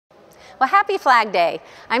Well, happy Flag Day.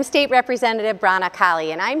 I'm State Representative Bronna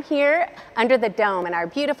Kahle, and I'm here under the dome in our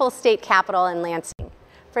beautiful state capitol in Lansing.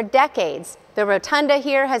 For decades, the rotunda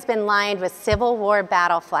here has been lined with Civil War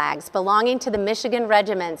battle flags belonging to the Michigan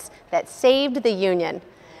regiments that saved the Union.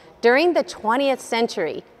 During the 20th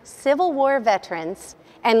century, Civil War veterans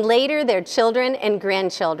and later their children and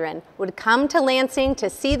grandchildren would come to Lansing to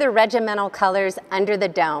see the regimental colors under the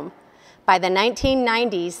dome. By the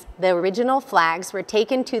 1990s, the original flags were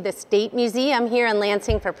taken to the State Museum here in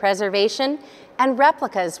Lansing for preservation, and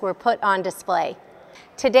replicas were put on display.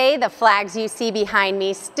 Today, the flags you see behind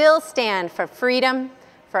me still stand for freedom,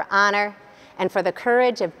 for honor, and for the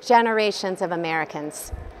courage of generations of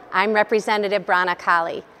Americans. I'm Representative Bronna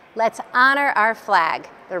Kahle. Let's honor our flag,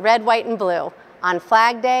 the red, white, and blue, on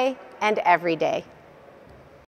Flag Day and every day.